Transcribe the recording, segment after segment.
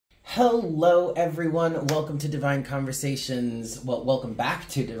Hello, everyone. Welcome to Divine Conversations. Well, welcome back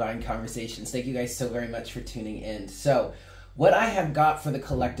to Divine Conversations. Thank you guys so very much for tuning in. So, what I have got for the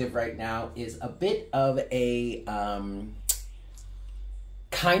collective right now is a bit of a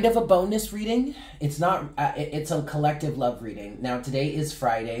kind of a bonus reading. It's not. It's a collective love reading. Now, today is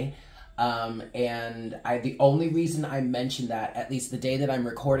Friday. And the only reason I mentioned that, at least the day that I'm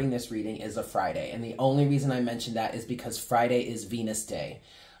recording this reading, is a Friday. And the only reason I mentioned that is because Friday is Venus Day.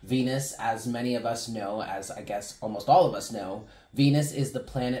 Venus, as many of us know, as I guess almost all of us know, Venus is the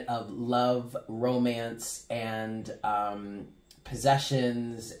planet of love, romance, and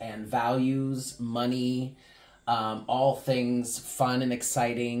possessions and values, money, all things fun and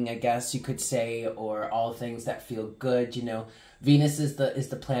exciting, I guess you could say, or all things that feel good, you know. Venus is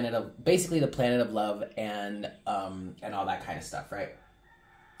the planet of, basically the planet of love and all that kind of stuff, right?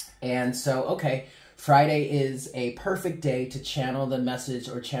 And so, okay, Friday is a perfect day to channel the message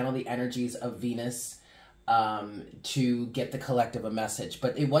or channel the energies of Venus to get the collective a message.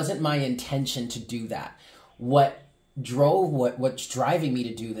 But it wasn't my intention to do that. What's driving me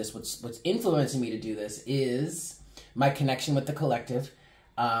to do this, what's influencing me to do this is my connection with the collective.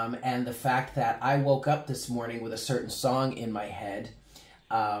 And the fact that I woke up this morning with a certain song in my head,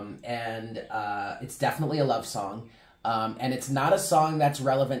 and it's definitely a love song, and it's not a song that's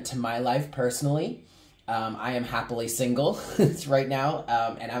relevant to my life personally. I am happily single right now,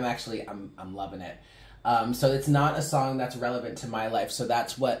 and I'm loving it. So it's not a song that's relevant to my life. So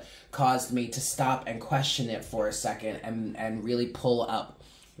that's what caused me to stop and question it for a second and really pull up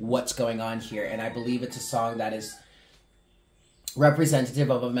what's going on here. And I believe it's a song that is representative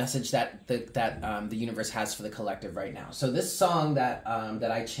of a message that the universe has for the collective right now. So this song that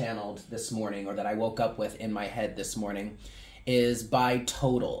I channeled this morning, or that I woke up with in my head this morning, is by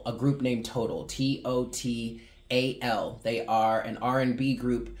Total, a group named Total, T-O-T-A-L. They are an R&B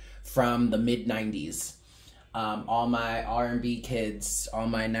group from the mid-90s. All my R&B kids, all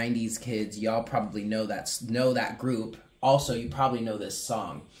my 90s kids, y'all probably know that group. Also, you probably know this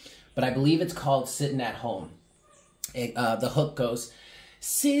song, but I believe it's called Sitting at Home. The hook goes,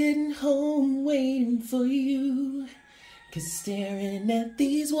 sitting home waiting for you, 'cause staring at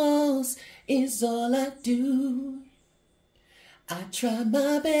these walls is all I do. I try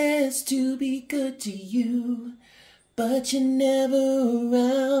my best to be good to you, but you're never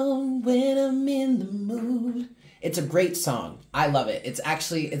around when I'm in the mood. It's a great song. I love it.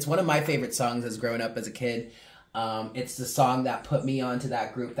 It's one of my favorite songs as growing up as a kid. It's the song that put me onto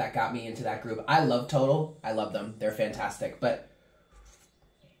that group, that got me into that group. I love Total. I love them. They're fantastic. But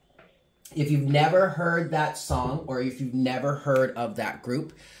if you've never heard that song, or if you've never heard of that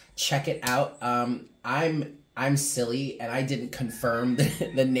group, check it out. I'm silly, and I didn't confirm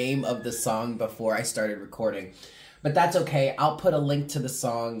the name of the song before I started recording. But that's okay. I'll put a link to the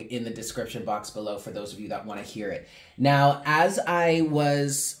song in the description box below for those of you that want to hear it. Now, as I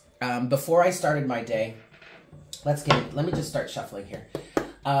was, before I started my day, let me just start shuffling here.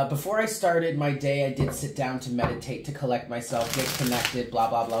 Before I started my day, I did sit down to meditate, to collect myself, get connected, blah,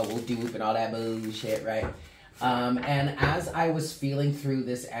 blah, blah, whoop-de-whoop, and all that bullshit, right? And as I was feeling through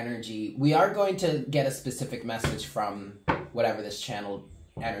this energy, we are going to get a specific message from whatever this channel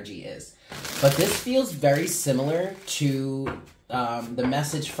energy is. But this feels very similar to the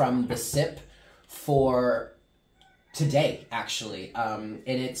message from the SIP for today, actually. And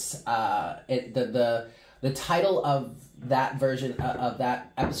it's the title of that version of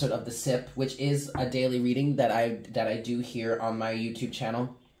that episode of the SIP, which is a daily reading that I do here on my YouTube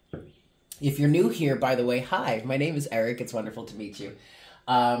channel. If you're new here, by the way, hi, my name is Eric. It's wonderful to meet you.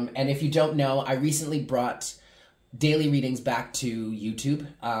 And if you don't know, I recently brought daily readings back to YouTube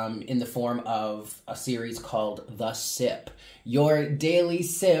in the form of a series called The Sip. Your daily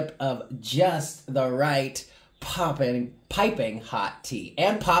sip of just the right piping hot tea.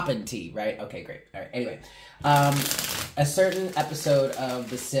 And poppin' tea, right? Okay, great. All right, anyway. A certain episode of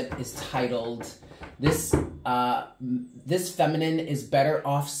The Sip is titled, This Feminine is Better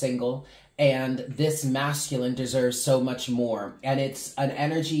Off Single, and This Masculine Deserves So Much More. And it's an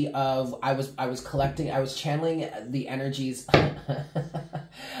energy of, I was channeling the energies,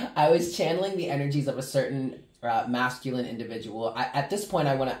 I was channeling the energies of a certain masculine individual. At this point,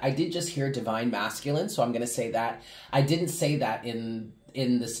 I did just hear divine masculine, so I'm going to say that. I didn't say that in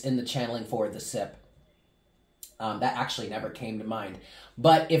the channeling for the SIP. That actually never came to mind.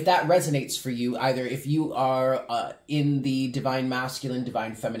 But if that resonates for you, either if you are in the divine masculine,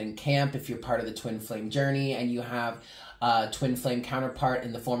 divine feminine camp, if you're part of the twin flame journey and you have a twin flame counterpart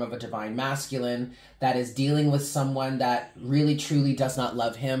in the form of a divine masculine that is dealing with someone that really truly does not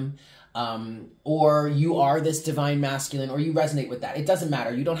love him, or you are this divine masculine, or you resonate with that. It doesn't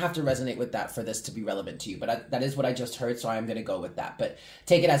matter. You don't have to resonate with that for this to be relevant to you, but that is what I just heard, so I'm going to go with that. But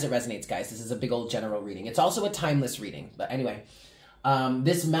take it as it resonates, guys. This is a big old general reading. It's also a timeless reading. But anyway,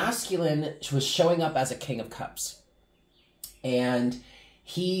 this masculine was showing up as a King of Cups. And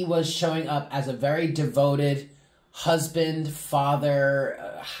he was showing up as a very devoted husband,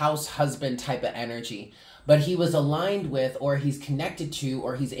 father, house husband type of energy. But he was aligned with, or he's connected to,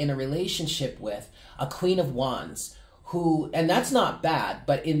 or he's in a relationship with a Queen of Wands who, and that's not bad,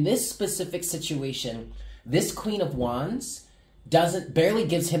 but in this specific situation, this Queen of Wands barely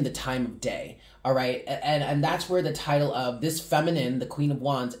gives him the time of day. All right. And that's where the title of this feminine, the Queen of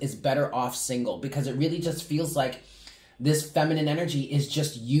Wands, is better off single, because it really just feels like this feminine energy is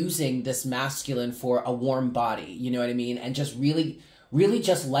just using this masculine for a warm body. You know what I mean? And just really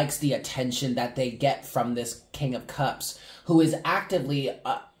just likes the attention that they get from this King of Cups, who is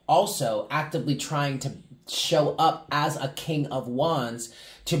also actively trying to show up as a King of Wands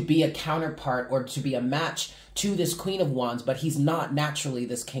to be a counterpart or to be a match to this Queen of Wands, but he's not naturally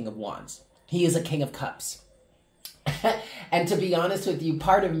this King of Wands. He is a King of Cups. And to be honest with you,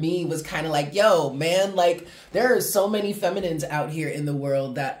 part of me was kind of like, yo, man, like, there are so many feminines out here in the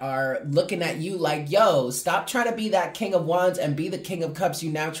world that are looking at you like, yo, stop trying to be that King of Wands and be the King of Cups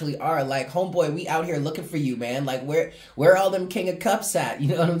you naturally are. Like, homeboy, we out here looking for you, man. Like, where all them King of Cups at? You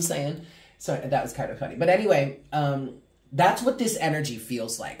know what I'm saying? So that was kind of funny. But anyway, that's what this energy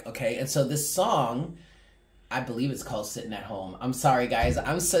feels like, okay? And so this song, I believe it's called Sitting at Home. I'm sorry, guys.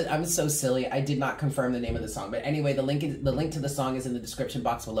 I'm so silly. I did not confirm the name of the song. But anyway, the link to the song is in the description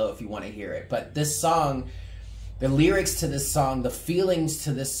box below if you want to hear it. But this song, the lyrics to this song, the feelings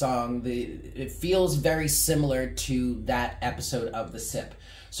to this song, it feels very similar to that episode of The Sip.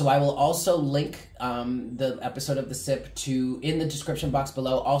 So I will also link the episode of The Sip in the description box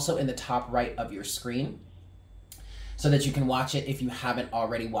below, also in the top right of your screen, so that you can watch it if you haven't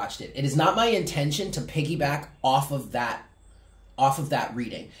already watched it. It is not my intention to piggyback off of that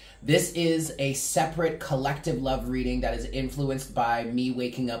reading. This is a separate collective love reading that is influenced by me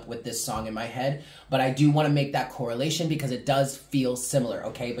waking up with this song in my head, but I do want to make that correlation because it does feel similar,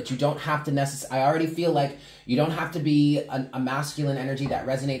 okay? But you don't have to I already feel like you don't have to be a masculine energy that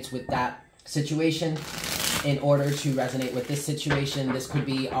resonates with that situation in order to resonate with this situation. This could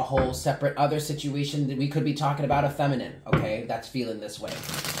be a whole separate other situation that we could be talking about a feminine, okay, that's feeling this way.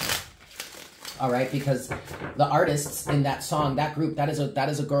 All right, because the artists in that song, that group, that is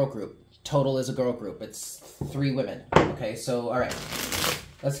a girl group. Total is a girl group. It's 3 women. Okay, so all right,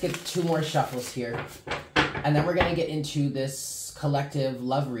 let's get 2 more shuffles here, and then we're gonna get into this collective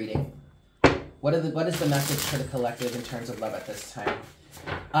love reading. What is the message for the collective in terms of love at this time?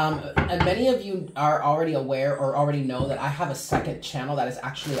 And many of you are already aware or already know that I have a second channel that is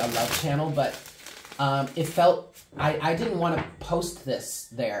actually a love channel, but I didn't want to post this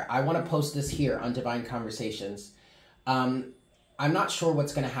there. I want to post this here on Divine Conversations. I'm not sure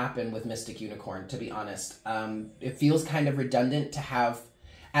what's going to happen with Mystic Unicorn, to be honest. It feels kind of redundant to have,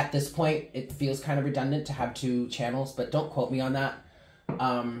 at this point, it feels kind of redundant to have 2 channels, but don't quote me on that.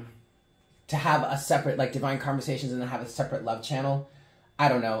 To have a separate, like, Divine Conversations and then have a separate love channel, I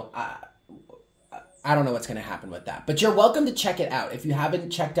don't know. I don't know what's going to happen with that. But you're welcome to check it out. If you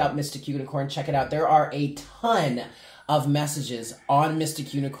haven't checked out Mystic Unicorn, check it out. There are a ton of messages on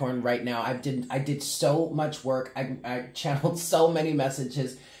Mystic Unicorn right now. I did so much work. I channeled so many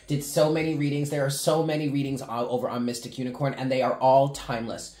messages, did so many readings. There are so many readings over on Mystic Unicorn, and they are all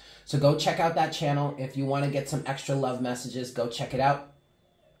timeless. So go check out that channel. If you want to get some extra love messages, go check it out.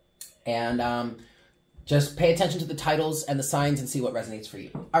 And just pay attention to the titles and the signs and see what resonates for you.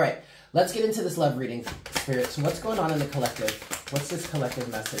 All right, let's get into this love reading, Spirit. So what's going on in the collective? What's this collective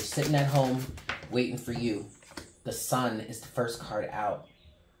message? Sitting at home, waiting for you. The Sun is the first card out.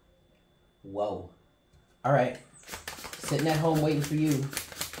 Whoa. All right. Sitting at home, waiting for you.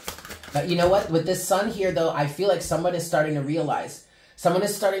 But you know what? With this Sun here, though, I feel like someone is starting to realize. Someone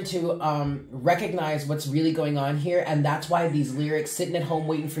is starting to recognize what's really going on here, and that's why these lyrics, sitting at home,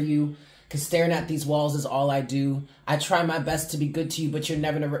 waiting for you, because staring at these walls is all I do. I try my best to be good to you, but you're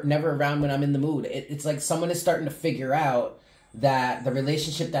never around when I'm in the mood. It's like someone is starting to figure out that the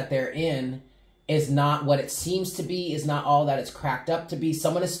relationship that they're in is not what it seems to be, is not all that it's cracked up to be.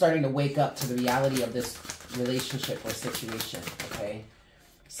 Someone is starting to wake up to the reality of this relationship or situation, okay?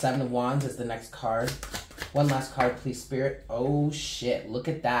 7 of Wands is the next card. One last card, please, Spirit. Oh, shit. Look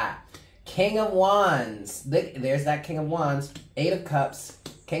at that. King of Wands. There's that King of Wands. 8 of Cups.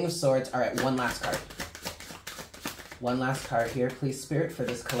 King of Swords. All right, one last card. One last card here, please, Spirit, for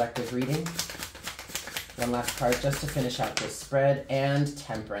this collective reading. One last card just to finish out this spread, and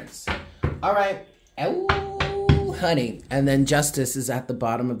Temperance. All right. Oh, honey. And then Justice is at the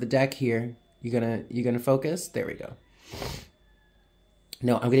bottom of the deck here. You gonna focus? There we go.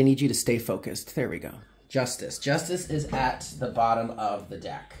 No, I'm gonna need you to stay focused. There we go. Justice. Justice is at the bottom of the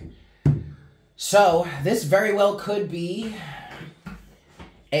deck. So this very well could be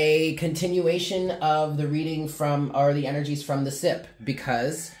a continuation of the reading from, or the energies from the SIP,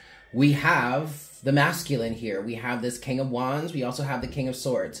 because we have the masculine here. We have this King of Wands. We also have the King of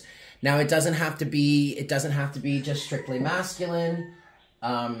Swords. Now it doesn't have to be just strictly masculine.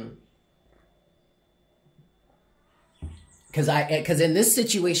 Because in this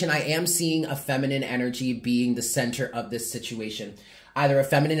situation, I am seeing a feminine energy being the center of this situation, either a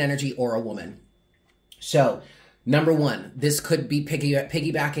feminine energy or a woman. So, number one, this could be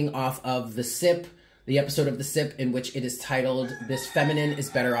piggybacking off of the SIP, the episode of the SIP in which it is titled, "This Feminine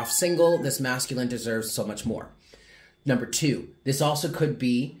is Better Off Single, This Masculine Deserves So Much More." Number two, this also could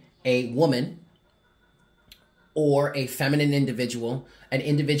be a woman or a feminine individual, an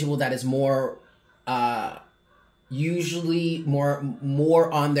individual that is more, usually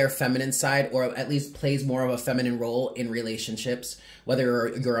more on their feminine side, or at least plays more of a feminine role in relationships.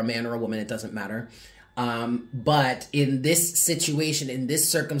 Whether you're a man or a woman, it doesn't matter. But in this situation, in this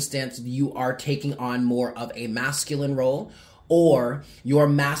circumstance, you are taking on more of a masculine role, or your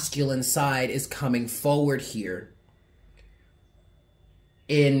masculine side is coming forward here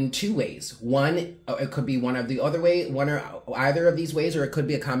in two ways. One, it could be one of the other way, one or either of these ways, or it could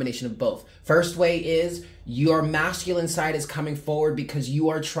be a combination of both. First way is your masculine side is coming forward because you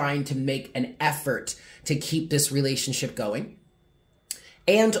are trying to make an effort to keep this relationship going.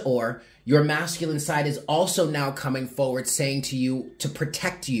 And or your masculine side is also now coming forward saying to you to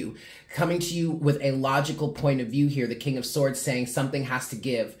protect you, coming to you with a logical point of view here. The King of Swords saying something has to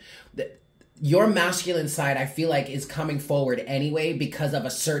give. Your masculine side, I feel like, is coming forward anyway because of a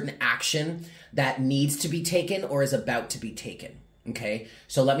certain action that needs to be taken or is about to be taken. Okay,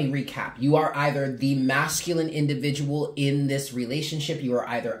 so let me recap. You are either the masculine individual in this relationship. You are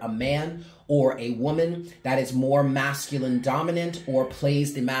either a man or a woman that is more masculine dominant or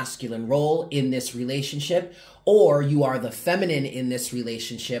plays the masculine role in this relationship, or you are the feminine in this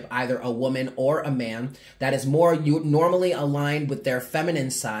relationship, either a woman or a man that is more normally aligned with their feminine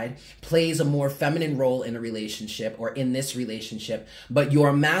side, plays a more feminine role in a relationship or in this relationship, but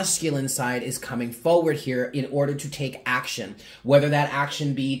your masculine side is coming forward here in order to take action, whether that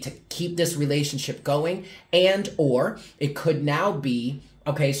action be to keep this relationship going, and or it could now be,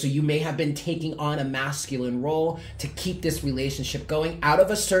 okay, so you may have been taking on a masculine role to keep this relationship going out of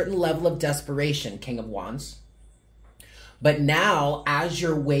a certain level of desperation, King of Wands. But now, as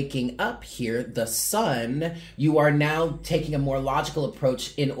you're waking up here, the sun, you are now taking a more logical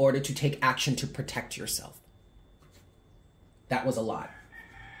approach in order to take action to protect yourself. That was a lot.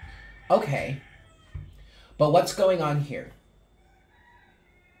 Okay. But what's going on here?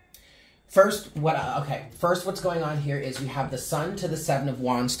 First, what's going on here is we have the Sun to the Seven of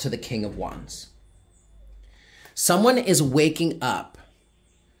Wands to the King of Wands. Someone is waking up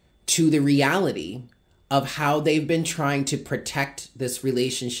to the reality of how they've been trying to protect this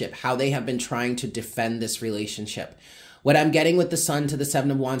relationship, how they have been trying to defend this relationship. What I'm getting with the Sun to the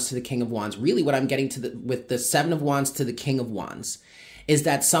Seven of Wands to the King of Wands, really what I'm getting with the Seven of Wands to the King of Wands, is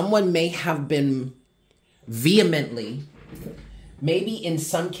that someone may have been vehemently, maybe in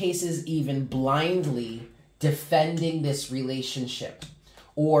some cases even blindly, defending this relationship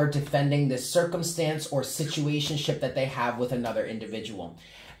or defending this circumstance or situationship that they have with another individual.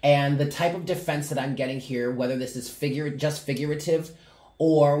 And the type of defense that I'm getting here, whether this is just figurative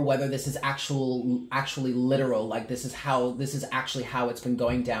or whether this is actually literal, like this is actually how it's been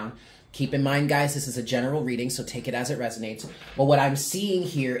going down. Keep in mind, guys, this is a general reading, so take it as it resonates. But what I'm seeing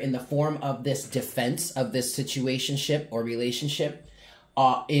here in the form of this defense of this situationship or relationship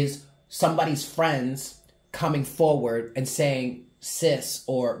is somebody's friends coming forward and saying, sis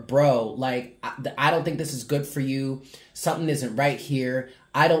or bro, like, I don't think this is good for you. Something isn't right here.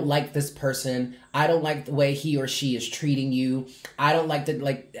 I don't like this person. I don't like the way he or she is treating you. I don't like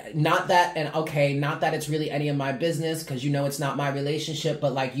not that it's really any of my business, because you know it's not my relationship,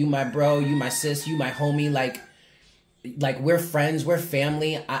 but like, you my bro, you my sis, you my homie, like we're friends, we're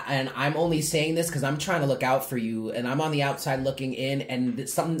family, and I'm only saying this because I'm trying to look out for you, and I'm on the outside looking in, and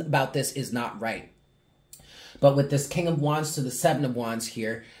something about this is not right. But with this King of Wands to the Seven of Wands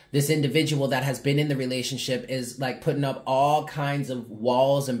here, this individual that has been in the relationship is like putting up all kinds of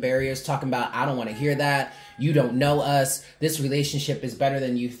walls and barriers, talking about, I don't want to hear that. You don't know us. This relationship is better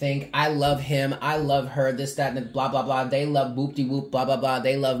than you think. I love him. I love her. This, that, and blah, blah, blah. They love whoop-de-whoop, blah, blah, blah.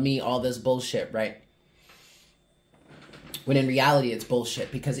 They love me. All this bullshit, right? When in reality, it's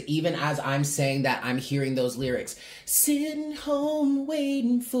bullshit. Because even as I'm saying that, I'm hearing those lyrics. Sitting home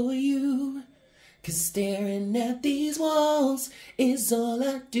waiting for you. 'Cause staring at these walls is all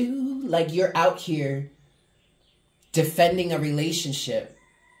I do. Like, you're out here defending a relationship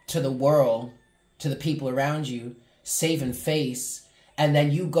to the world, to the people around you, saving face. And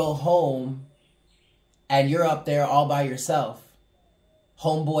then you go home and you're up there all by yourself.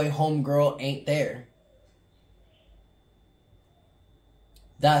 Homeboy, homegirl ain't there.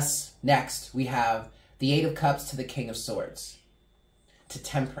 Thus, next, we have the Eight of Cups to the King of Swords, to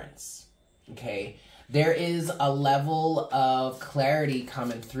Temperance, okay? There is a level of clarity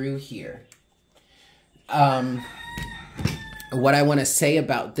coming through here. What I want to say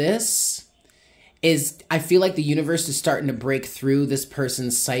about this is I feel like the universe is starting to break through this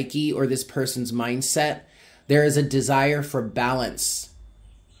person's psyche or this person's mindset. There is a desire for balance.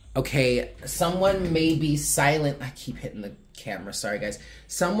 Okay, someone may be silent. I keep hitting the camera. Sorry, guys.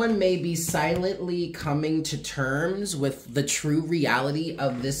 Someone may be silently coming to terms with the true reality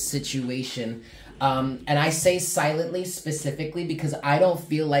of this situation. And I say silently specifically because I don't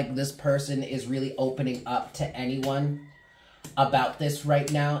feel like this person is really opening up to anyone about this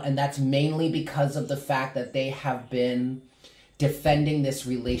right now. And that's mainly because of the fact that they have been defending this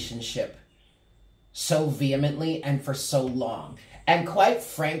relationship so vehemently and for so long. And quite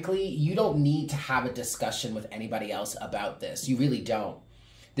frankly, you don't need to have a discussion with anybody else about this. You really don't.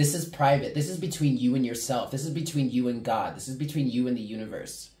 This is private. This is between you and yourself. This is between you and God. This is between you and the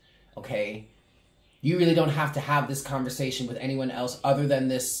universe. Okay? You really don't have to have this conversation with anyone else other than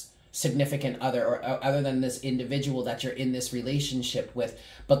this significant other or other than this individual that you're in this relationship with.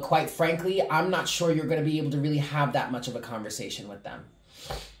 But quite frankly, I'm not sure you're going to be able to really have that much of a conversation with them.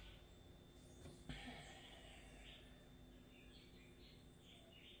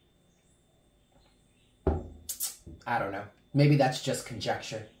 I don't know. Maybe that's just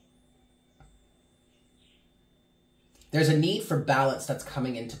conjecture. There's a need for balance that's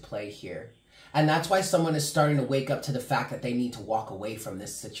coming into play here. And that's why someone is starting to wake up to the fact that they need to walk away from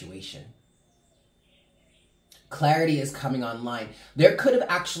this situation. Clarity is coming online. There could have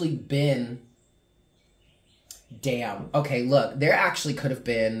actually been... Damn. Okay, look. There actually could have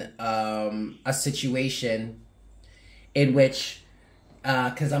been a situation in which...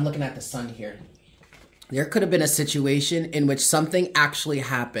 because I'm looking at the sun here. There could have been a situation in which something actually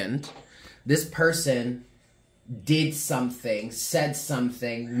happened. This person did something, said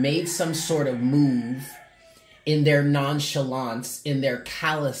something, made some sort of move in their nonchalance, in their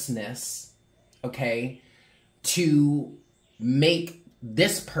callousness, okay, to make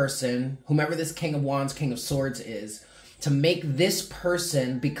this person, whomever this King of Wands, King of Swords is, to make this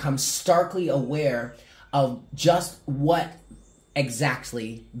person become starkly aware of just what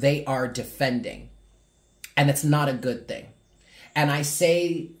exactly they are defending. And it's not a good thing. And I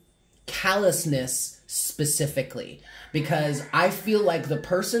say callousness specifically because I feel like the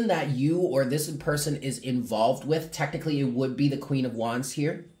person that you or this person is involved with, technically it would be the Queen of Wands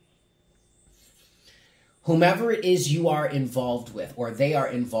here. Whomever it is you are involved with or they are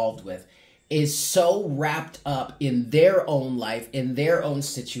involved with is so wrapped up in their own life, in their own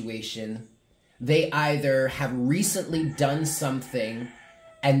situation. They either have recently done something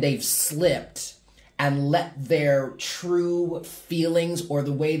and they've slipped and let their true feelings or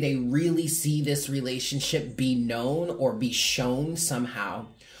the way they really see this relationship be known or be shown somehow.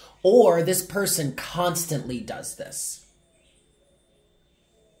 Or this person constantly does this.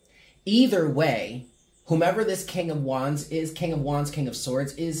 Either way, whomever this King of Wands is, King of Wands, King of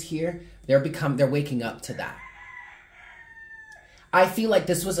Swords is here, they're waking up to that. I feel like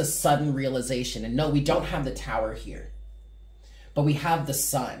this was a sudden realization. And no, we don't have the Tower here, but we have the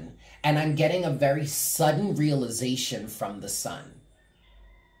Sun. And I'm getting a very sudden realization from the Sun.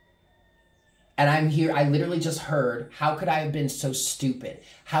 And I'm here, I literally just heard, how could I have been so stupid?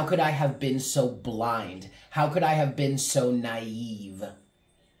 How could I have been so blind? How could I have been so naive?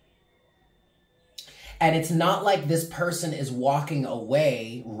 And it's not like this person is walking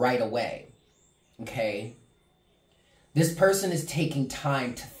away right away, okay? This person is taking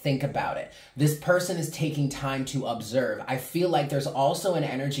time to think about it. This person is taking time to observe. I feel like there's also an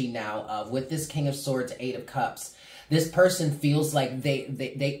energy now of, with this King of Swords, Eight of Cups, this person feels like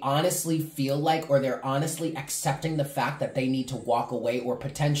they honestly feel like, or they're honestly accepting the fact that they need to walk away or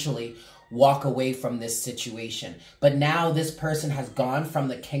potentially walk away from this situation. But now this person has gone from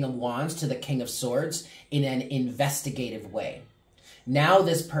the King of Wands to the King of Swords in an investigative way. Now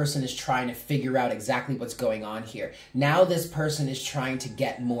this person is trying to figure out exactly what's going on here. Now this person is trying to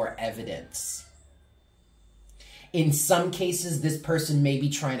get more evidence. In some cases, this person may be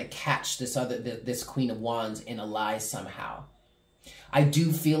trying to catch this Queen of Wands in a lie somehow. I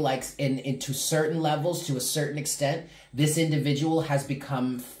do feel like to certain levels, to a certain extent, this individual has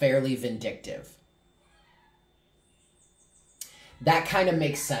become fairly vindictive. That kind of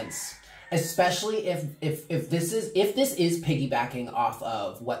makes sense, especially if this is piggybacking off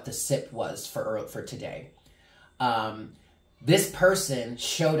of what the sip was for today. This person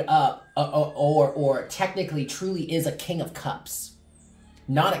showed up, or technically truly is a King of Cups,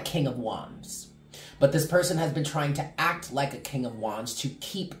 not a King of Wands. But this person has been trying to act like a King of Wands to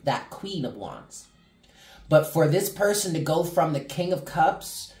keep that Queen of Wands. But for this person to go from the King of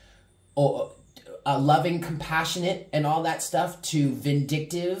Cups, or loving, compassionate, and all that stuff, to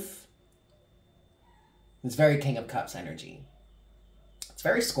vindictive, it's very King of Cups energy. It's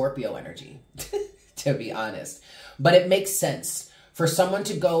very Scorpio energy, to be honest. But it makes sense for someone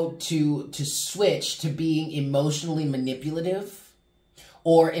to go to switch to being emotionally manipulative,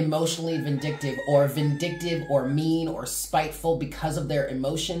 or emotionally vindictive, or mean, or spiteful because of their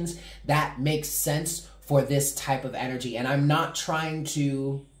emotions. That makes sense for this type of energy. And I'm not trying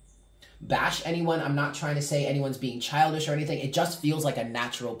to bash anyone. I'm not trying to say anyone's being childish or anything. It just feels like a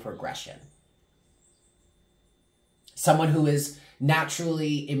natural progression. Someone who is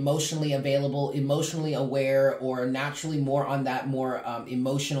naturally emotionally available, emotionally aware, or naturally more on that more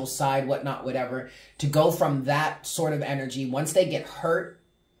emotional side, whatnot, whatever, to go from that sort of energy, once they get hurt,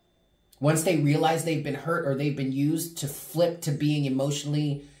 once they realize they've been hurt or they've been used, to flip to being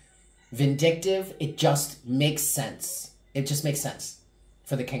emotionally vindictive, it just makes sense. It just makes sense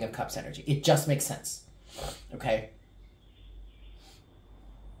for the King of Cups energy. It just makes sense. Okay?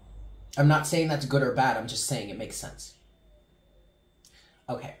 I'm not saying that's good or bad. I'm just saying it makes sense.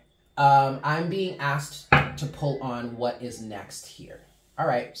 Okay. I'm being asked to pull on what is next here. All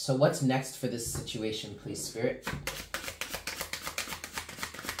right. So what's next for this situation, please, Spirit?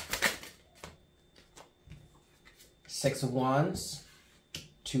 Six of Wands,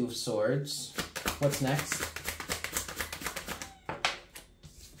 Two of Swords. What's next?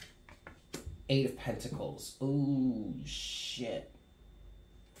 Eight of Pentacles. Ooh, shit.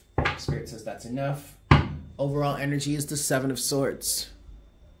 Spirit says that's enough. Overall energy is the Seven of Swords.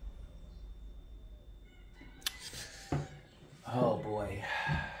 Oh, boy.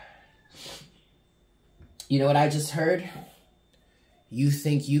 You know what I just heard? You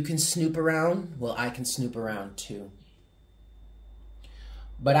think you can snoop around? Well, I can snoop around too.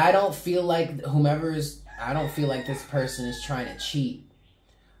 But I don't feel like I don't feel like this person is trying to cheat.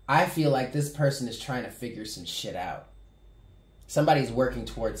 I feel like this person is trying to figure some shit out. Somebody's working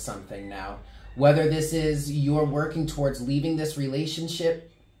towards something now. Whether this is you're working towards leaving this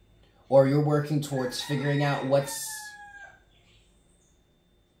relationship, or you're working towards figuring out what's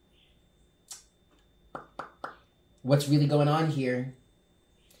really going on here.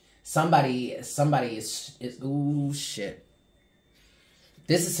 Somebody is ooh, shit.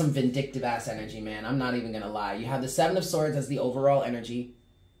 This is some vindictive ass energy, man. I'm not even gonna lie. You have the Seven of Swords as the overall energy,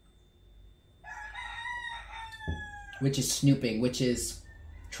 which is snooping, which is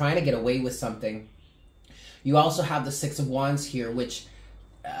trying to get away with something. You also have the Six of Wands here, which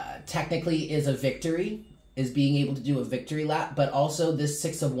technically is a victory, is being able to do a victory lap, but also this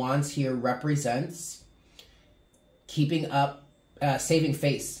Six of Wands here represents keeping up, saving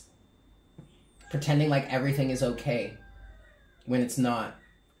face, pretending like everything is okay when it's not.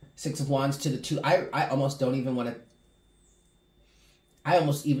 Six of Wands to the Two. I almost even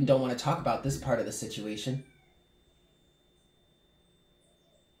don't want to talk about this part of the situation,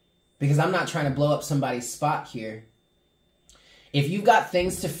 because I'm not trying to blow up somebody's spot here. If you've got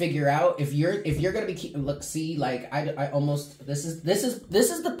things to figure out, if you're gonna be I almost, this is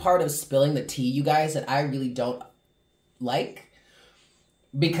the part of spilling the tea, you guys, that I really don't like,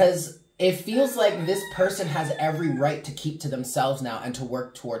 because it feels like this person has every right to keep to themselves now and to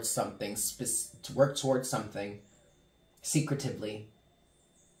work towards something, secretively.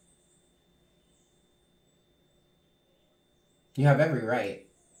 You have every right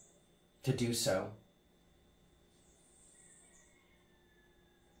to do so.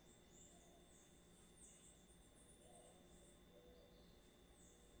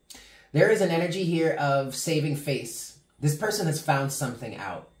 There is an energy here of saving face. This person has found something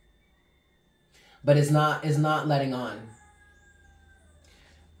out, but is not letting on.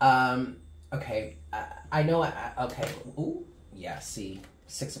 Okay, I know. Okay, ooh, yeah. See,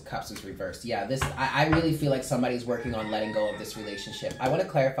 Six of Cups is reversed. Yeah, I really feel like somebody's working on letting go of this relationship. I want to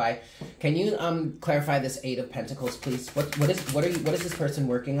clarify. Can you clarify this Eight of Pentacles, please? What is this person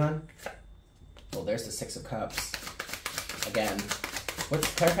working on? Well, there's the Six of Cups again.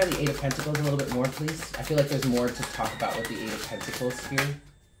 Clarify the Eight of Pentacles a little bit more, please. I feel like there's more to talk about with the Eight of Pentacles here.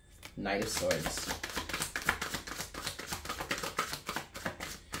 Knight of Swords.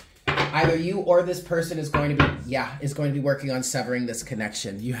 Either you or this person is going to be, working on severing this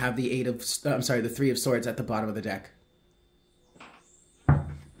connection. You have the the Three of Swords at the bottom of the deck.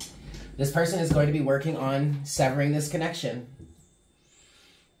 This person is going to be working on severing this connection.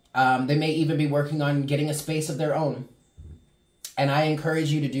 They may even be working on getting a space of their own. And I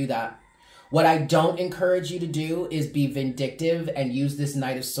encourage you to do that. What I don't encourage you to do is be vindictive and use this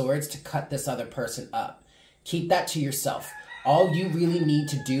Knight of Swords to cut this other person up. Keep that to yourself. All you really need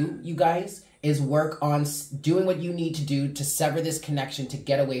to do, you guys, is work on doing what you need to do to sever this connection to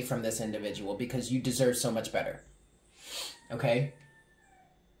get away from this individual, because you deserve so much better. Okay?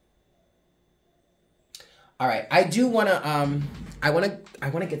 All right. I do want to I want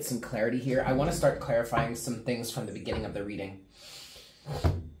to get some clarity here. I want to start clarifying some things from the beginning of the reading.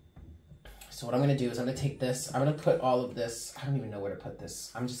 So what I'm going to do is I'm going to take this. I'm going to put all of this. I don't even know where to put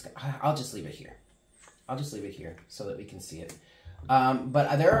this. I'll just leave it here. I'll just leave it here so that we can see it.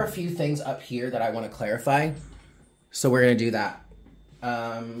 But there are a few things up here that I want to clarify. So we're going to do that.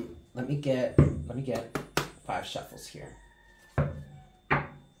 Let me get 5 shuffles here.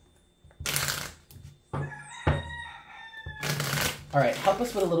 All right, help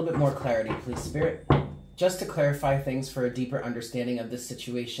us with a little bit more clarity, please, Spirit. Just to clarify things for a deeper understanding of this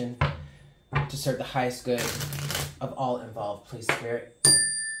situation, to serve the highest good of all involved, please, Spirit.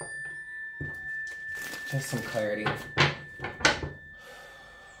 Just some clarity.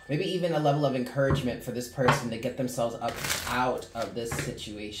 Maybe even a level of encouragement for this person to get themselves up out of this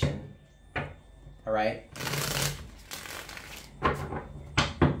situation. All right?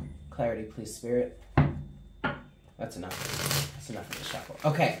 Clarity, please, Spirit. That's enough. That's enough of the shuffle.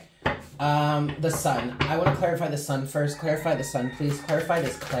 Okay. The sun. I want to clarify the sun first. Clarify the sun, please. Clarify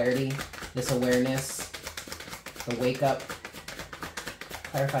this clarity, this awareness, the wake up.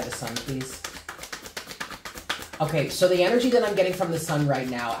 Clarify the sun, please. Okay, so the energy that I'm getting from the sun right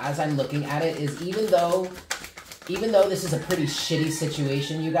now, as I'm looking at it, is even though this is a pretty shitty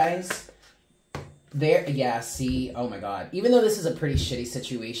situation, you guys, oh my God. Even though this is a pretty shitty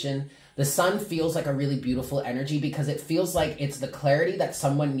situation, the sun feels like a really beautiful energy, because it feels like it's the clarity that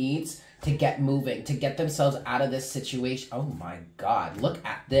someone needs to get moving, to get themselves out of this situation. Oh my God, look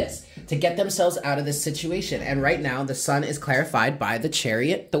at this. To get themselves out of this situation. And right now, the sun is clarified by the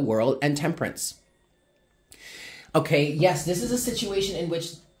Chariot, the World, and Temperance. Okay, yes, this is a situation in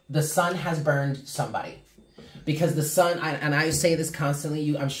which the sun has burned somebody. Because the sun, and I say this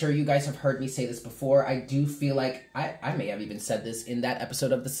constantly, I'm sure you guys have heard me say this before. I do feel like, I may have even said this in that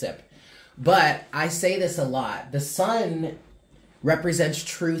episode of The Sip. But I say this a lot. The sun represents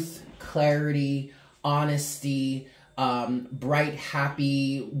truth, clarity, honesty, bright,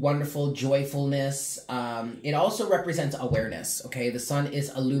 happy, wonderful joyfulness. It also represents awareness, okay? The sun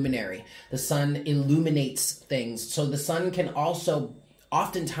is a luminary. The sun illuminates things. So the sun can also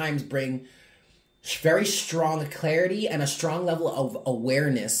oftentimes bring very strong clarity and a strong level of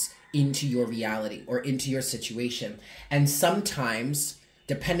awareness into your reality or into your situation. And sometimes,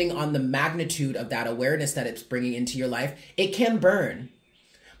 depending on the magnitude of that awareness that it's bringing into your life, it can burn.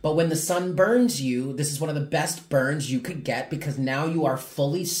 But when the sun burns you, this is one of the best burns you could get, because now you are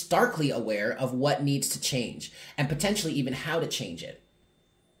fully, starkly aware of what needs to change and potentially even how to change it.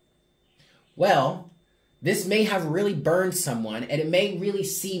 Well, this may have really burned someone, and it may really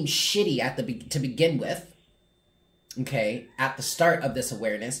seem shitty to begin with, okay, at the start of this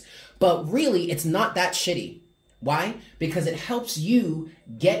awareness, but really it's not that shitty. Why? Because it helps you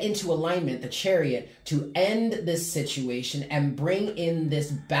get into alignment, the Chariot, to end this situation and bring in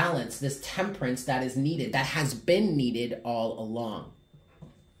this balance, this temperance that is needed, that has been needed all along.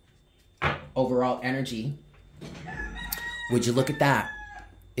 Overall energy, would you look at that,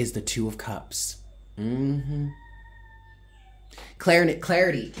 is the Two of Cups.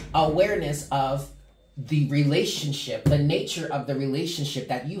 Clarity, awareness of the relationship, the nature of the relationship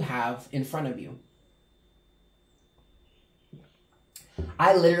that you have in front of you.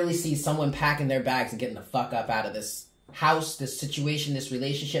 I literally see someone packing their bags and getting the fuck up out of this house, this situation, this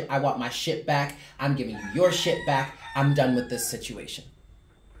relationship. I want my shit back. I'm giving you your shit back. I'm done with this situation.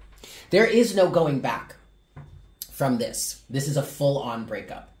 There is no going back from this. This is a full-on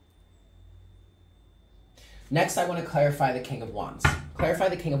breakup. Next, I want to clarify the King of Wands. Clarify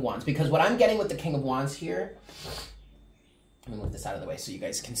the King of Wands, because what I'm getting with the King of Wands here, let me move this out of the way so you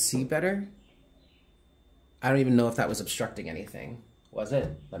guys can see better. I don't even know if that was obstructing anything. Was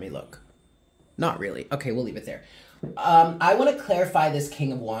it? Let me look. Not really. Okay, we'll leave it there. I want to clarify this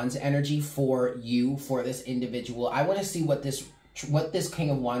King of Wands energy for you, for this individual. I want to see what this what this King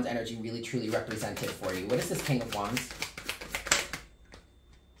of Wands energy really truly represented for you. What is this King of Wands?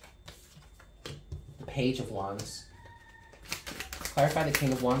 The Page of Wands. Clarify the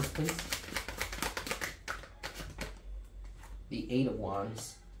King of Wands, please. The Eight of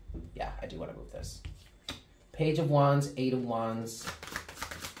Wands. Yeah, I do want to move this. Page of Wands, Eight of Wands.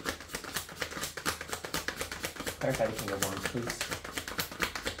 Clarify the King of Wands, please.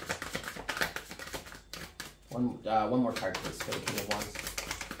 One more card, please, for the King of Wands.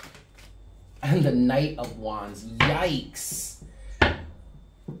 And the Knight of Wands. Yikes.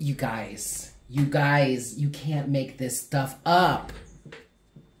 You guys, you can't make this stuff up.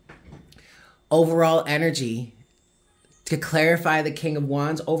 Overall energy, to clarify the King of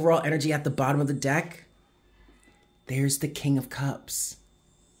Wands, overall energy at the bottom of the deck, there's the King of Cups.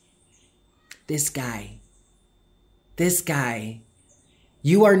 This guy.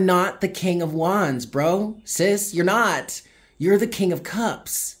 You are not the King of Wands, bro. Sis, you're not. You're the King of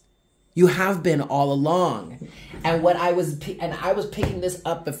Cups. You have been all along. And I was picking this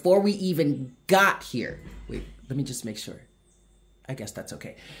up before we even got here. Wait, let me just make sure. I guess that's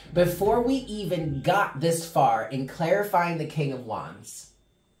okay. Before we even got this far in clarifying the King of Wands,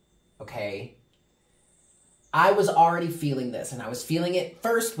 okay, I was already feeling this, and I was feeling it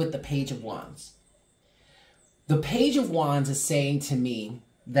first with the Page of Wands. The Page of Wands is saying to me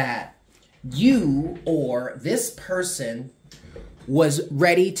that you or this person was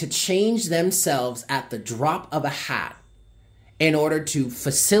ready to change themselves at the drop of a hat in order to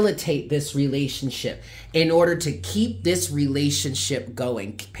facilitate this relationship, in order to keep this relationship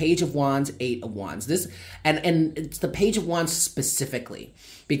going. Page of Wands, Eight of Wands. And it's the Page of Wands specifically,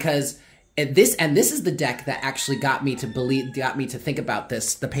 because this is the deck that actually got me to think about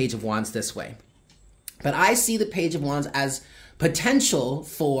this, the Page of Wands, this way. But I see the Page of Wands as potential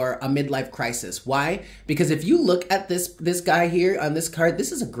for a midlife crisis. Why? Because if you look at this guy here on this card,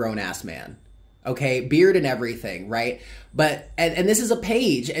 this is a grown-ass man. Okay, beard and everything, right? But, and this is a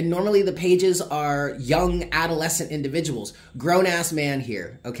page, and normally the pages are young adolescent individuals. Grown-ass man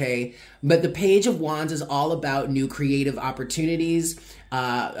here, okay? But the Page of Wands is all about new creative opportunities,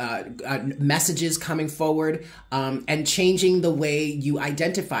 messages coming forward, and changing the way you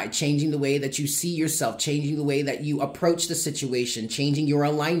identify, changing the way that you see yourself, changing the way that you approach the situation, changing your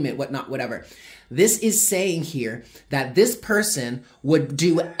alignment, whatnot, whatever. This is saying here that this person would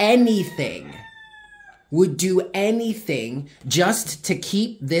do anything just to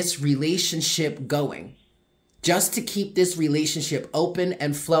keep this relationship going, just to keep this relationship open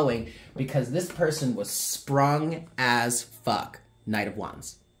and flowing, because this person was sprung as fuck. Knight of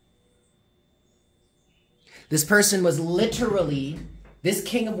Wands. This person was literally, this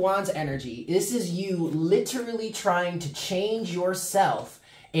King of Wands energy, this is you literally trying to change yourself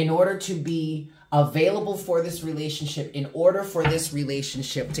in order to be available for this relationship, in order for this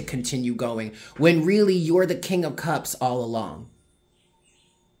relationship to continue going, when really you're the King of Cups all along.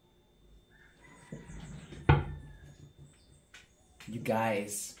 You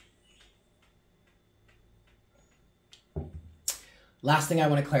guys. Last thing I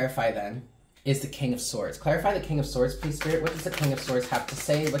want to clarify then is the King of Swords. Clarify the King of Swords, please, Spirit. What does the King of Swords have to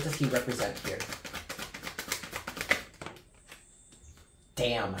say? What does he represent here?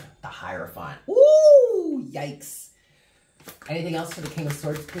 Damn, the Hierophant. Ooh, yikes. Anything else for the King of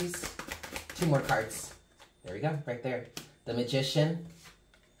Swords, please? Two more cards. There we go, right there. The Magician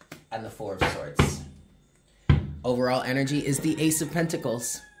and the Four of Swords. Overall energy is the Ace of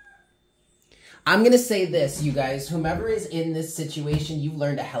Pentacles. I'm going to say this, you guys. Whomever is in this situation, you've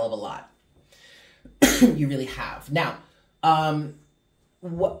learned a hell of a lot. You really have. Now,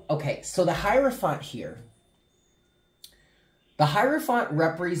 okay, so the Hierophant here. The Hierophant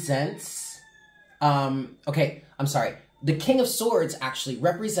represents, okay, I'm sorry. The King of Swords actually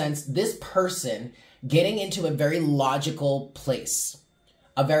represents this person getting into a very logical place.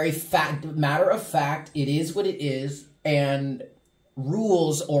 A very matter of fact, it is what it is, and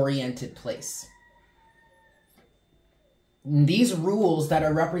rules-oriented place. These rules that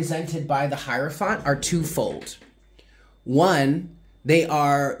are represented by the Hierophant are twofold. One, they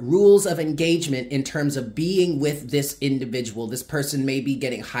are rules of engagement in terms of being with this individual. This person may be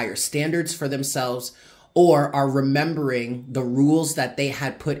getting higher standards for themselves, or are remembering the rules that they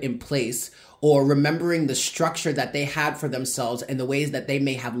had put in place, or remembering the structure that they had for themselves and the ways that they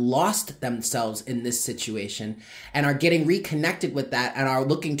may have lost themselves in this situation, and are getting reconnected with that and are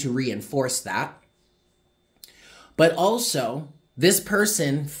looking to reinforce that. But also, this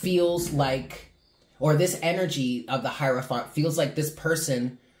person feels like, or this energy of the Hierophant feels like this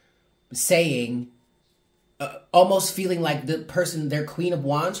person saying, almost feeling like the person, their Queen of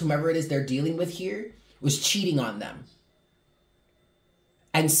Wands, whomever it is they're dealing with here, was cheating on them.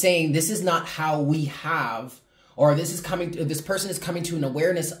 and saying this is not how we have, or this person is coming to an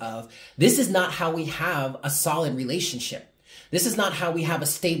awareness of, this is not how we have a solid relationship. This is not how we have a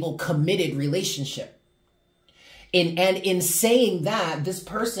stable, committed relationship. And in saying that, this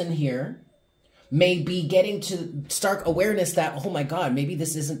person here may be getting to stark awareness that, oh my God, maybe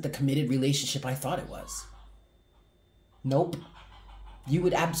this isn't the committed relationship I thought it was. Nope. You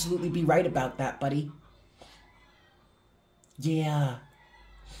would absolutely be right about that, buddy. Yeah.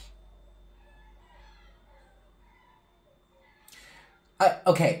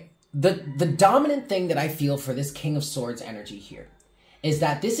 Okay. The dominant thing that I feel for this King of Swords energy here is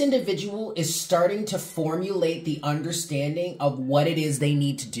that this individual is starting to formulate the understanding of what it is they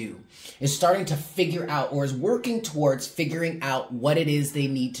need to do, is starting to figure out, or is working towards figuring out what it is they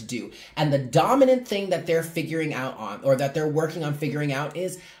need to do. And the dominant thing that they're figuring out on, or that they're working on figuring out,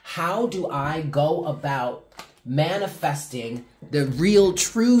 is how do I go about manifesting the real,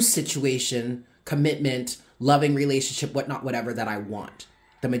 true situation, commitment, loving relationship, whatnot, whatever that I want.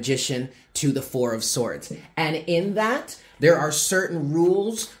 The Magician to the Four of Swords. And in that, there are certain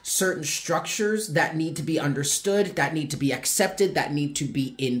rules, certain structures that need to be understood, that need to be accepted, that need to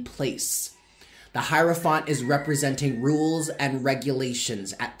be in place. The Hierophant is representing rules and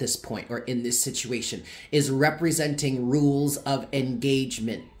regulations at this point, or in this situation, is representing rules of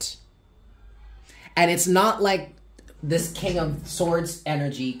engagement. And it's not like this King of Swords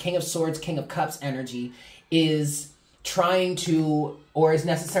energy, King of Swords, King of Cups energy is trying to, or is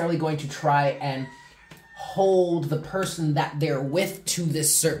necessarily going to try and hold the person that they're with to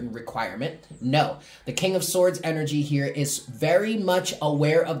this certain requirement. No, the King of Swords energy here is very much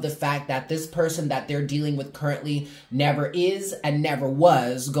aware of the fact that this person that they're dealing with currently never is and never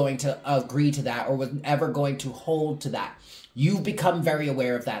was going to agree to that, or was ever going to hold to that. You've become very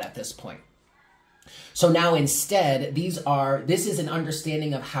aware of that at this point. So now instead, this is an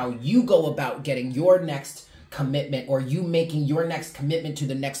understanding of how you go about getting your next commitment, or you making your next commitment to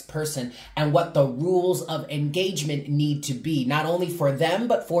the next person, and what the rules of engagement need to be, not only for them,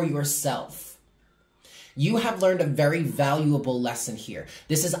 but for yourself. You have learned a very valuable lesson here.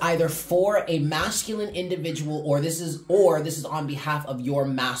 This is either for a masculine individual, or this is on behalf of your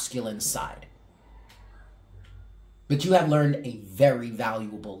masculine side. But you have learned a very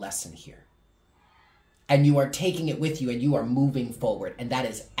valuable lesson here. And you are taking it with you, and you are moving forward, and that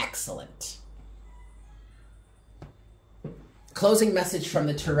is excellent. Closing message from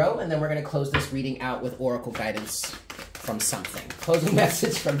the Tarot, and then we're going to close this reading out with Oracle guidance from something. Closing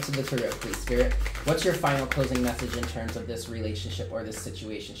message from the Tarot, please, Spirit. What's your final closing message in terms of this relationship or this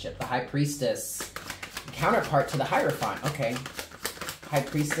situationship? The High Priestess, counterpart to the Hierophant. Okay. High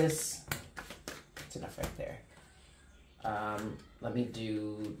Priestess. That's enough right there. Let me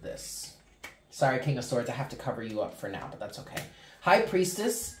do this. Sorry, King of Swords, I have to cover you up for now, but that's okay. High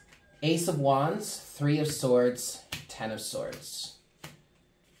Priestess, Ace of Wands, Three of Swords, Ten of Swords.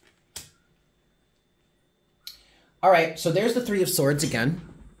 All right, so there's the Three of Swords again.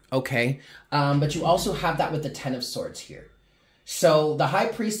 Okay, but you also have that with the Ten of Swords here. So the High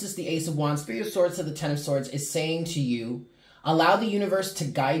Priestess, the Ace of Wands, Three of Swords to the Ten of Swords is saying to you, allow the universe to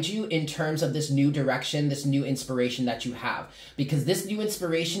guide you in terms of this new direction, this new inspiration that you have. Because this new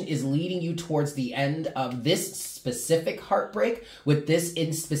inspiration is leading you towards the end of this specific heartbreak with this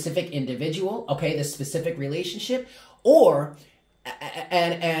specific individual, okay, this specific relationship. Or,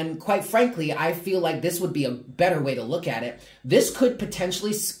 and quite frankly, I feel like this would be a better way to look at it. This could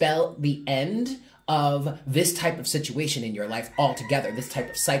potentially spell the end of this type of situation in your life altogether, this type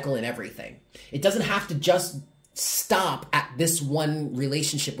of cycle and everything. It doesn't have to just stop at this one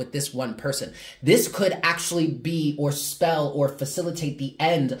relationship with this one person. This could actually be, or spell, or facilitate the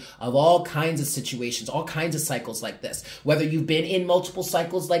end of all kinds of situations, all kinds of cycles like this. Whether you've been in multiple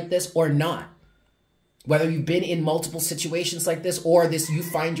cycles like this or not. Whether you've been in multiple situations like this, or you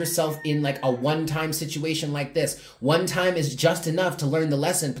find yourself in like a one-time situation like this. One time is just enough to learn the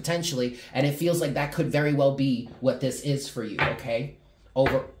lesson potentially, and it feels like that could very well be what this is for you, okay?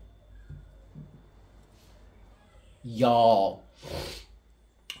 Y'all.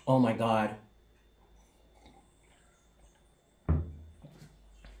 Oh my God.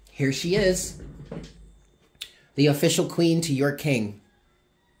 Here she is. The official queen to your king.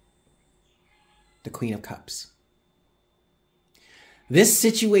 The Queen of Cups. This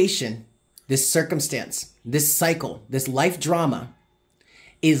situation, this circumstance, this cycle, this life drama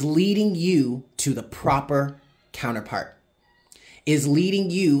is leading you to the proper counterpart. Is leading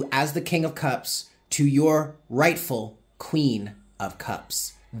you as the King of Cups to your rightful Queen of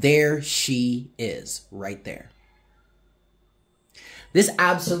Cups. There she is, right there. This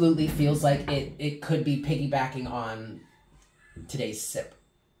absolutely feels like it could be piggybacking on today's sip.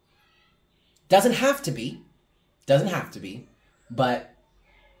 Doesn't have to be. Doesn't have to be. But,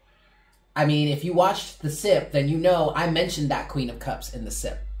 I mean, if you watched the sip, then you know I mentioned that Queen of Cups in the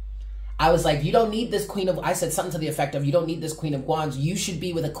sip. I was like, you don't need this Queen of... I said something to the effect of, you don't need this Queen of Wands. You should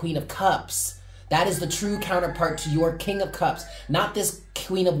be with a Queen of Cups. That is the true counterpart to your King of Cups. Not this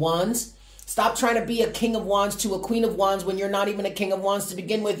Queen of Wands. Stop trying to be a King of Wands to a Queen of Wands when you're not even a King of Wands to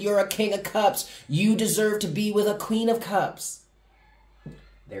begin with. You're a King of Cups. You deserve to be with a Queen of Cups.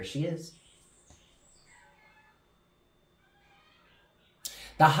 There she is.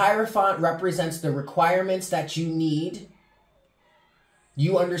 The Hierophant represents the requirements that you need.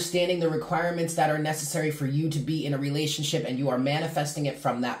 You understanding the requirements that are necessary for you to be in a relationship, and you are manifesting it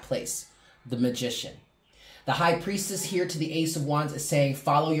from that place. The Magician. The High Priestess here to the Ace of Wands is saying,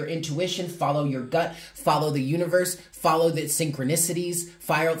 follow your intuition, follow your gut, follow the universe, follow the synchronicities,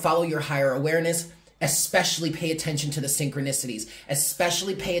 follow your higher awareness. Especially pay attention to the synchronicities.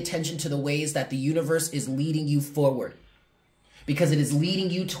 Especially pay attention to the ways that the universe is leading you forward. Because it is leading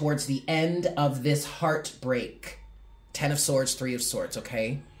you towards the end of this heartbreak. 10 of Swords, 3 of Swords,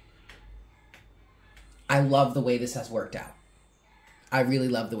 okay? I love the way this has worked out. I really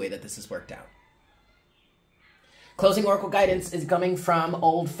love the way that this has worked out. Closing Oracle guidance is coming from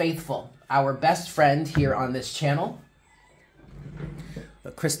Old Faithful, our best friend here on this channel.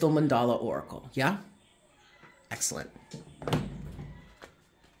 The Crystal Mandala Oracle, yeah? Excellent.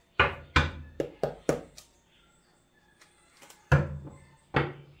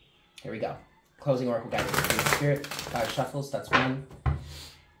 Here we go. Closing Oracle guidance. Spirit, 5 shuffles, that's 1.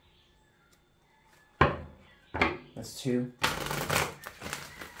 That's 2.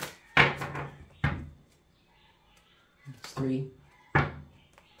 That's 3.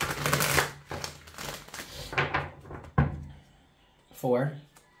 4.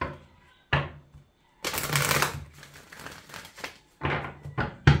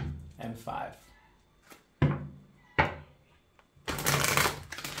 And 5.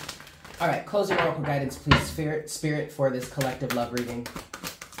 All right, closing Oracle guidance, please. Spirit for this collective love reading.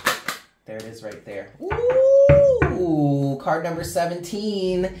 There it is right there. Ooh, card number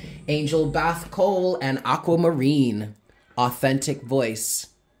 17. Angel Bath Cole and Aquamarine. Authentic voice.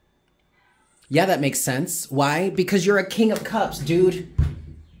 Yeah, that makes sense. Why? Because you're a King of Cups, dude.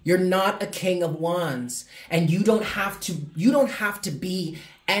 You're not a King of Wands. And you don't have to be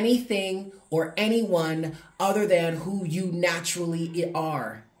anything or anyone other than who you naturally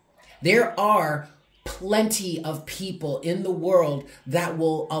are. There are plenty of people in the world that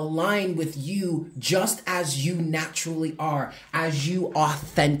will align with you just as you naturally are, as you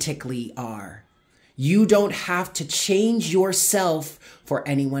authentically are. You don't have to change yourself for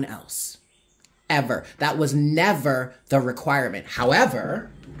anyone else. Ever. That was never the requirement. However,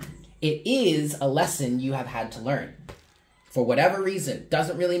 it is a lesson you have had to learn. For whatever reason,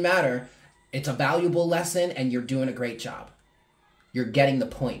 doesn't really matter. It's a valuable lesson and you're doing a great job. You're getting the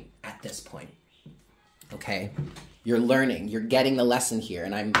point at this point. Okay? You're learning. You're getting the lesson here,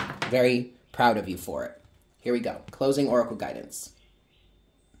 and I'm very proud of you for it. Here we go. Closing Oracle guidance.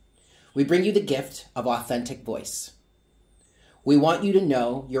 We bring you the gift of authentic voice. We want you to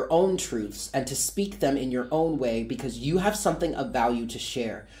know your own truths and to speak them in your own way because you have something of value to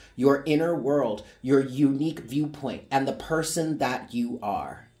share. Your inner world, your unique viewpoint, and the person that you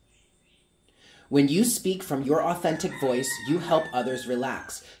are. When you speak from your authentic voice, you help others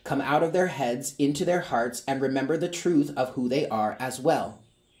relax, come out of their heads into their hearts, and remember the truth of who they are as well.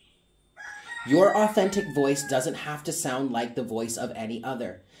 Your authentic voice doesn't have to sound like the voice of any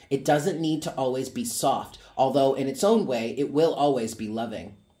other. It doesn't need to always be soft, although in its own way, it will always be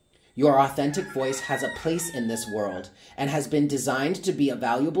loving. Your authentic voice has a place in this world and has been designed to be a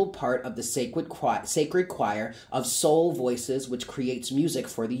valuable part of the sacred choir of soul voices which creates music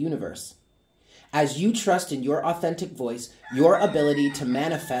for the universe. As you trust in your authentic voice, your ability to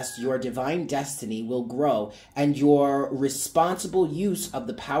manifest your divine destiny will grow, and your responsible use of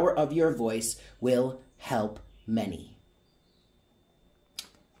the power of your voice will help many.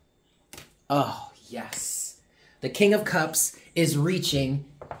 Oh, yes. The King of Cups is reaching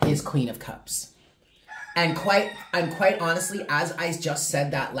his Queen of Cups. And quite honestly, as I just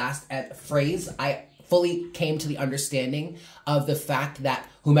said that last phrase, I fully came to the understanding of the fact that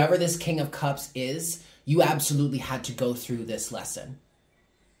whomever this King of Cups is, you absolutely had to go through this lesson.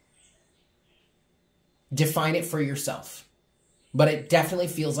 Define it for yourself. But it definitely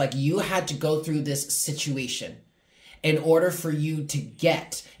feels like you had to go through this situation in order for you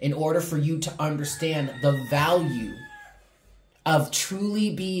to understand the value of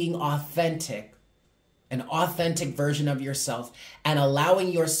truly being authentic an authentic version of yourself, and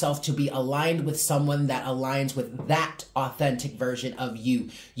allowing yourself to be aligned with someone that aligns with that authentic version of you.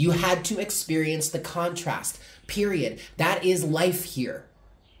 You had to experience the contrast, period. That is life here.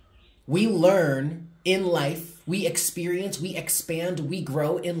 We learn in life, we experience, we expand, we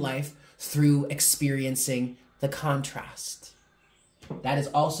grow in life through experiencing the contrast. That is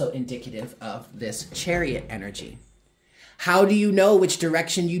also indicative of this Chariot energy. How do you know which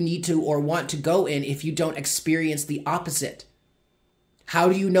direction you need to or want to go in if you don't experience the opposite? How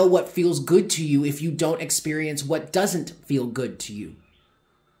do you know what feels good to you if you don't experience what doesn't feel good to you?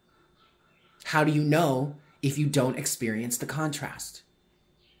 How do you know if you don't experience the contrast?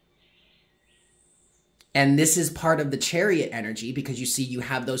 And this is part of the Chariot energy because you see you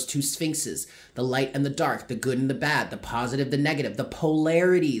have those two sphinxes, the light and the dark, the good and the bad, the positive, the negative, the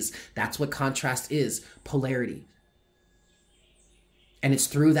polarities. That's what contrast is, polarity. And it's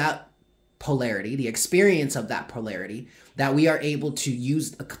through that polarity, the experience of that polarity, that we are able to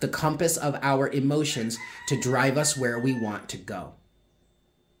use the compass of our emotions to drive us where we want to go.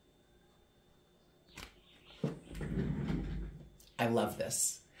 I love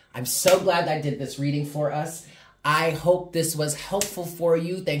this. I'm so glad I did this reading for us. I hope this was helpful for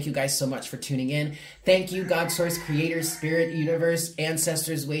you. Thank you guys so much for tuning in. Thank you, God, Source, Creators, Spirit, Universe,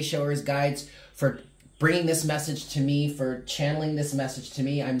 Ancestors, Way Showers, Guides, for bringing this message to me, for channeling this message to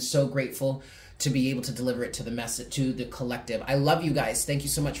me. I'm so grateful to be able to deliver it to the collective. I love you guys. Thank you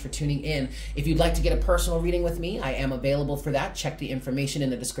so much for tuning in. If you'd like to get a personal reading with me, I am available for that. Check the information in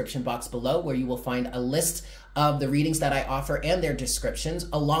the description box below, where you will find a list of the readings that I offer and their descriptions,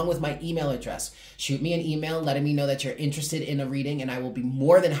 along with my email address. Shoot me an email letting me know that you're interested in a reading, and I will be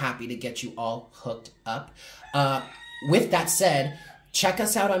more than happy to get you all hooked up. With that said, check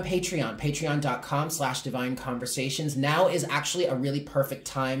us out on Patreon, patreon.com/divineconversations. Now is actually a really perfect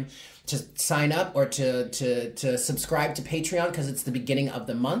time to sign up or to subscribe to Patreon, because it's the beginning of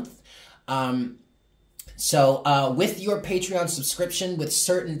the month. So with your Patreon subscription, with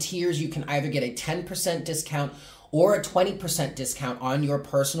certain tiers, you can either get a 10% discount or a 20% discount on your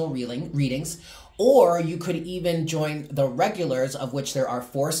personal readings, or you could even join the regulars, of which there are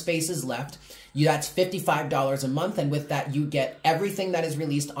 4 spaces left. That's $55 a month, and with that, you get everything that is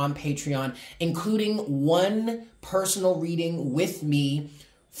released on Patreon, including 1 personal reading with me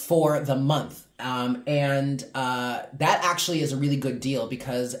for the month. That actually is a really good deal,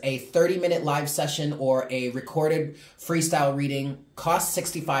 because a 30-minute live session or a recorded freestyle reading costs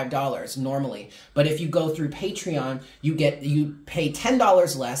 $65 normally. But if you go through Patreon, you pay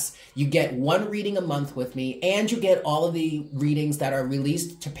 $10 less, you get 1 reading a month with me, and you get all of the readings that are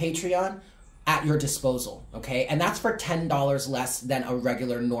released to Patreon at your disposal, okay? And that's for $10 less than a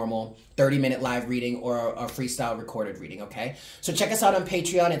regular, normal 30-minute live reading or a freestyle recorded reading, okay? So check us out on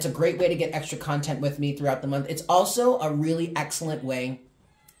Patreon. It's a great way to get extra content with me throughout the month. It's also a really excellent way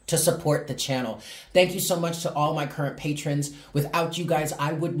to support the channel. Thank you so much to all my current patrons. Without you guys,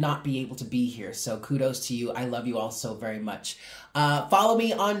 I would not be able to be here. So kudos to you. I love you all so very much. Follow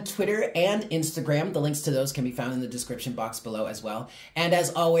me on Twitter and Instagram. The links to those can be found in the description box below as well. And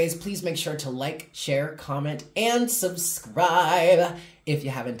as always, please make sure to like, share, comment, and subscribe if you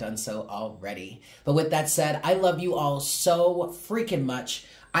haven't done so already. But with that said, I love you all so freaking much.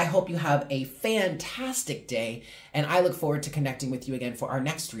 I hope you have a fantastic day, and I look forward to connecting with you again for our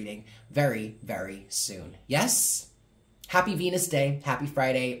next reading very, very soon. Yes? Happy Venus Day, happy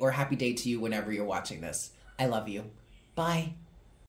Friday, or happy day to you whenever you're watching this. I love you. Bye.